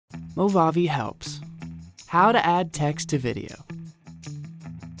Movavi Helps. How to add text to video.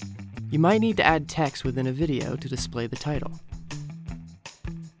 You might need to add text within a video to display the title.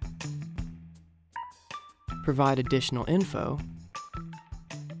 Provide additional info,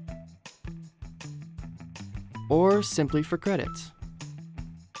 or simply for credits.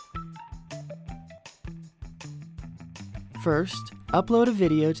 First, upload a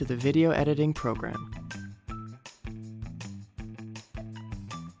video to the video editing program.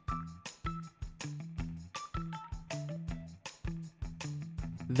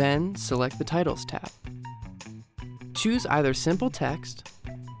 Then, select the Titles tab. Choose either simple text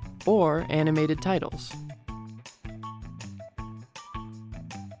or animated titles.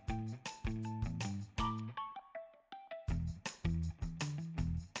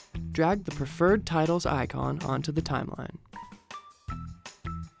 Drag the preferred titles icon onto the timeline.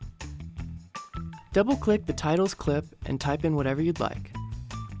 Double-click the titles clip and type in whatever you'd like.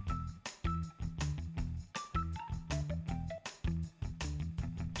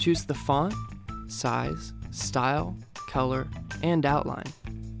 Choose the font, size, style, color, and outline.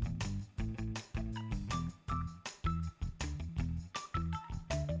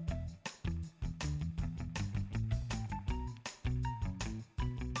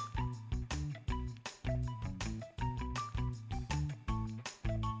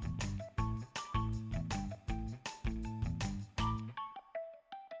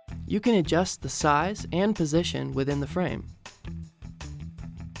 You can adjust the size and position within the frame.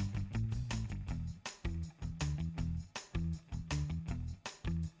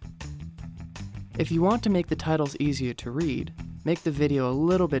 If you want to make the titles easier to read, make the video a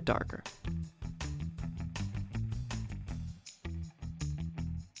little bit darker.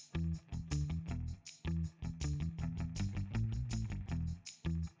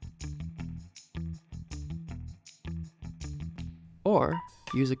 Or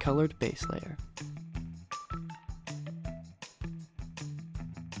use a colored base layer.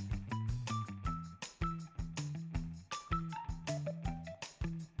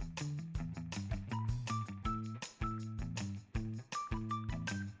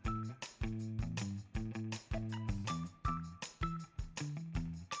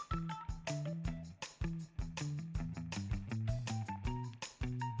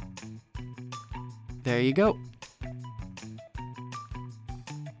 There you go.